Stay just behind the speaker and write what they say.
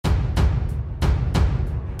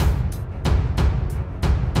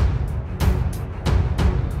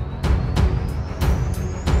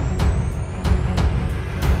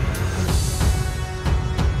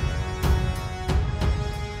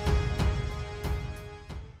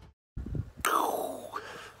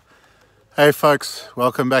Hey folks,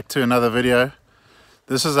 welcome back to another video.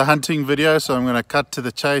 This is a hunting video, so I'm going to cut to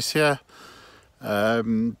the chase here.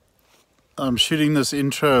 I'm shooting this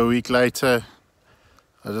intro a week later.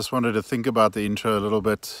 I just wanted to think about the intro a little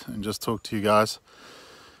bit and just talk to you guys.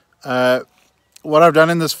 What I've done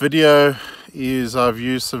in this video is I've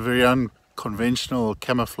used some very unconventional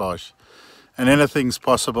camouflage, and anything's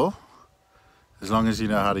possible as long as you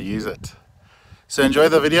know how to use it. So enjoy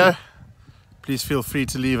the video. Please feel free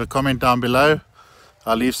to leave a comment down below.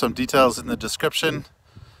 I'll leave some details in the description.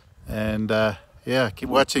 And yeah, keep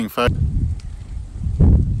watching, folks.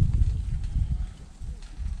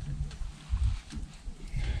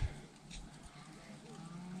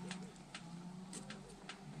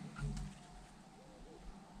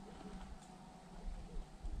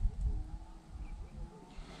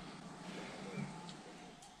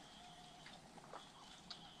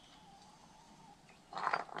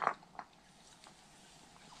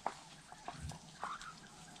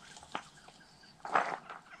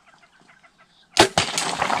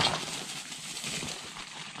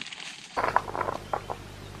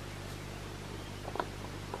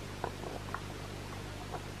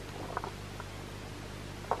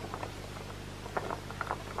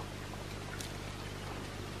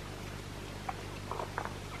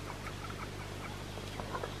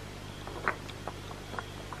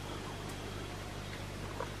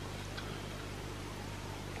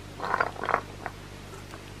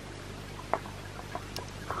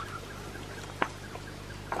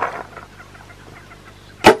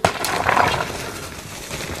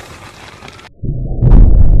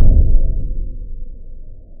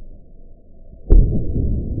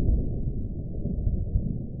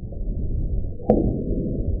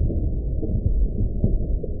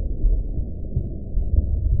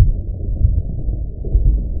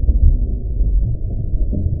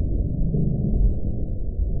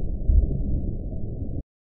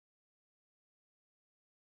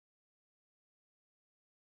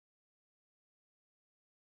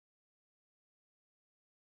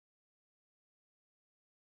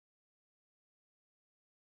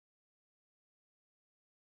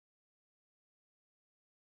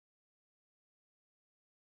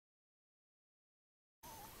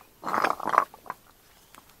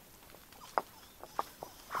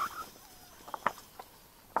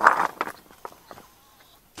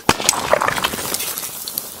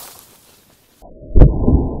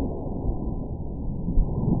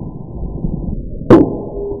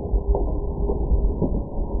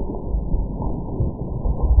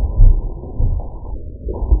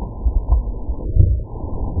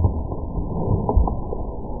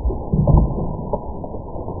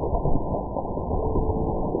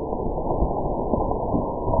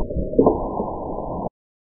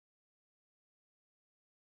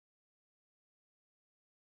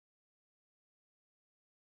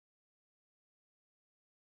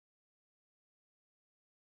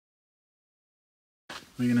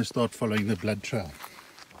 We're going to start following the blood trail.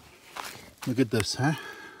 Look at this, huh?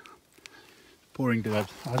 Pouring blood.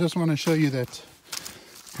 I just want to show you that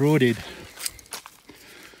broadhead.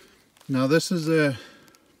 Now this is a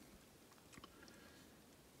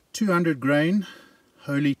 200 grain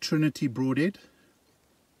Holy Trinity broadhead.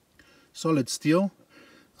 Solid steel.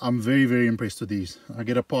 I'm very impressed with these. I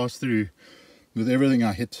get a pass through with everything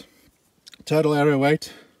I hit. Total arrow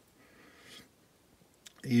weight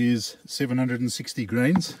is 760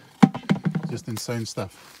 grains. Just insane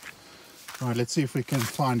stuff. All right, let's see if we can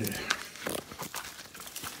find it.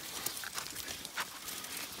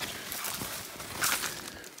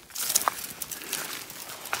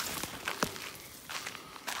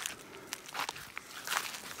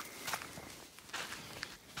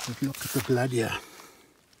 Let's look at the blood here.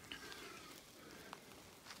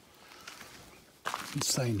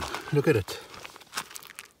 Insane. Look at it.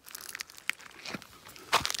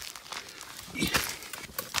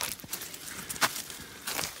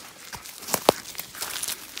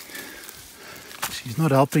 She's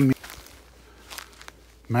not helping me.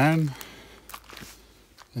 Man,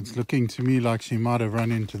 it's looking to me like she might have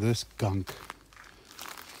run into this gunk.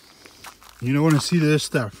 You don't want to see this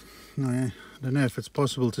stuff. I don't know if it's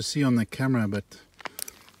possible to see on the camera, but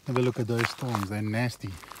have a look at those thorns. They're nasty.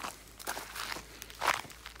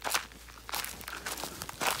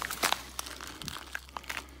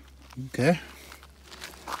 Okay,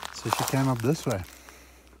 so she came up this way.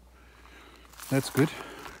 That's good.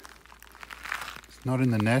 It's not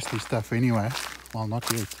in the nasty stuff anyway. Well,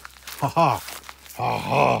 not yet. Haha!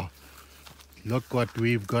 Haha! Look what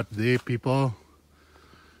we've got there, people.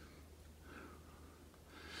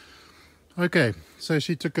 Okay, so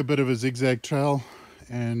she took a bit of a zigzag trail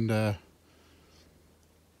and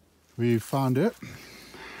we found it.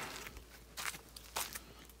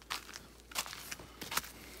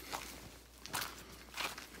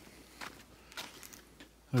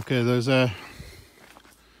 Okay, there's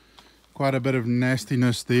quite a bit of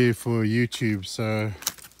nastiness there for YouTube, so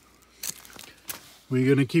we're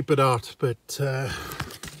gonna keep it out, but the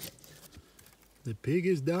pig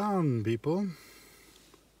is down, people.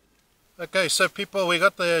 Okay, so people, we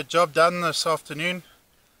got the job done this afternoon.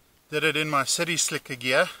 Did it in my city slicker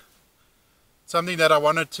gear. Something that I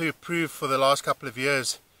wanted to prove for the last couple of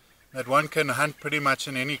years, that one can hunt pretty much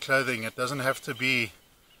in any clothing. It doesn't have to be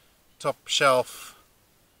top shelf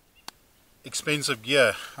expensive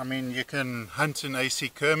gear. I mean, you can hunt in AC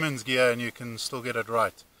Kerman's gear and you can still get it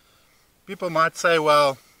right. People might say,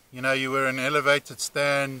 well, you know, you were an elevated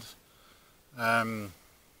stand, you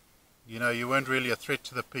know, you weren't really a threat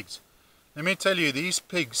to the pigs. Let me tell you, these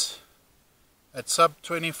pigs at sub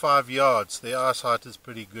 25 yards, their eyesight is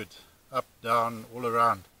pretty good, up, down, all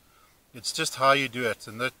around. It's just how you do it,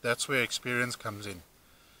 and that's where experience comes in.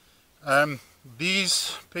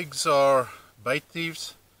 These pigs are bait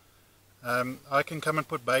thieves. I can come and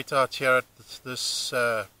put bait out here at this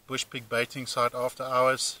bush pig baiting site after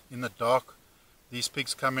hours in the dark. These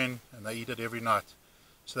pigs come in and they eat it every night.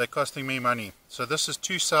 So they're costing me money. So this is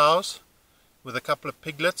 2 sows with a couple of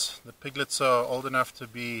piglets. The piglets are old enough to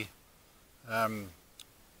be on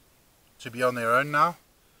their own now.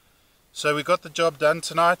 So we got the job done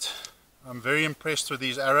tonight. I'm very impressed with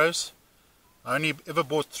these arrows. I only ever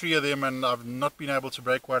bought 3 of them and I've not been able to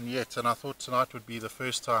break one yet, and I thought tonight would be the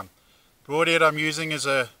first time. Broadhead I'm using is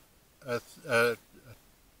a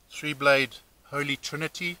 3-blade Holy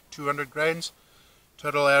Trinity, 200 grains.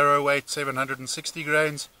 Total arrow weight 760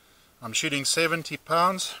 grains. I'm shooting 70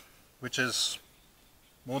 pounds, which is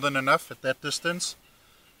more than enough at that distance.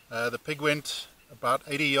 The pig went about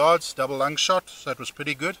 80 yards, double lung shot, so it was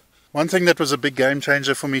pretty good. One thing that was a big game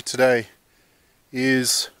changer for me today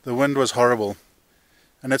is the wind was horrible.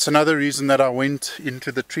 And it's another reason that I went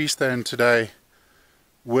into the tree stand today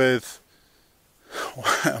with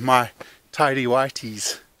my tidy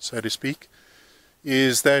whities, so to speak,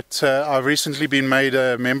 is that I've recently been made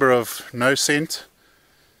a member of No Scent,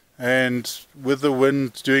 and with the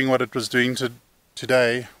wind doing what it was doing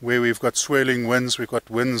today, where we've got swirling winds, we've got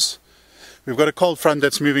a cold front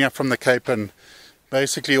that's moving up from the Cape, and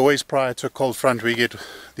basically always prior to a cold front we get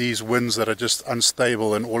these winds that are just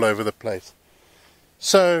unstable and all over the place.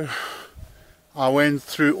 So I went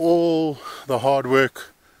through all the hard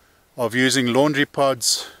work of using laundry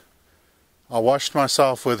pods. I washed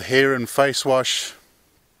myself with hair and face wash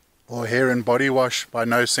or hair and body wash by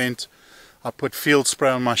No Scent. I put field spray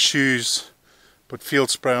on my shoes, put field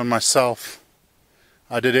spray on myself.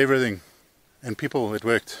 I did everything, and people, it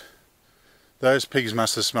worked. Those pigs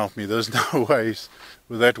must have smelt me. There's no ways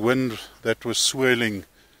with that wind that was swirling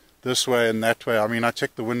this way and that way. I mean, I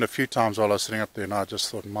checked the wind a few times while I was sitting up there and I just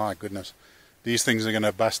thought, my goodness, these things are going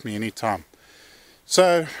to bust me any time.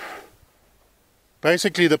 So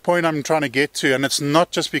basically the point I'm trying to get to, and it's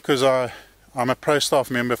not just because I'm a pro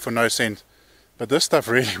staff member for No Scent, but this stuff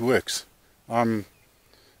really works. I'm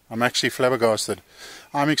actually flabbergasted.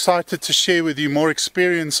 I'm excited to share with you more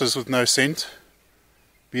experiences with No Scent,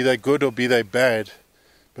 be they good or be they bad.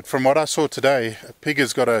 But from what I saw today, a pig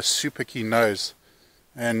has got a super keen nose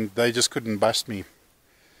and they just couldn't bust me.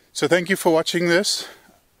 So thank you for watching this.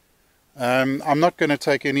 I'm not going to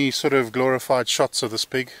take any sort of glorified shots of this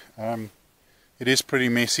pig. It is pretty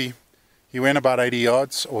messy. He went about 80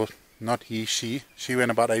 yards, or not he, she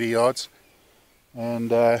went about 80 yards. And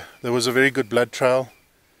there was a very good blood trail.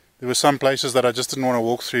 There were some places that I just didn't want to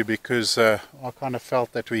walk through because I kind of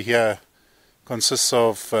felt that we here consists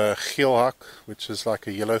of geelhak, which is like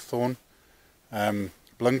a yellow thorn,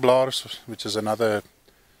 blindblaars, which is another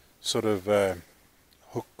sort of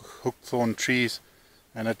hook thorn trees,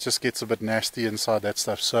 and it just gets a bit nasty inside that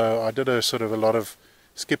stuff. So I did a sort of a lot of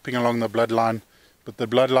skipping along the bloodline, but the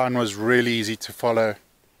bloodline was really easy to follow.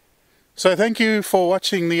 So thank you for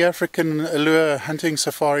watching the African Allure Hunting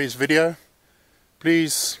Safaris video.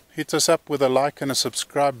 Please hit us up with a like and a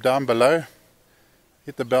subscribe down below.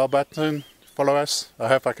 Hit the bell button, follow us. I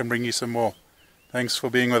hope I can bring you some more. Thanks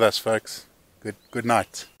for being with us, folks. Good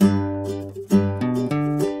night.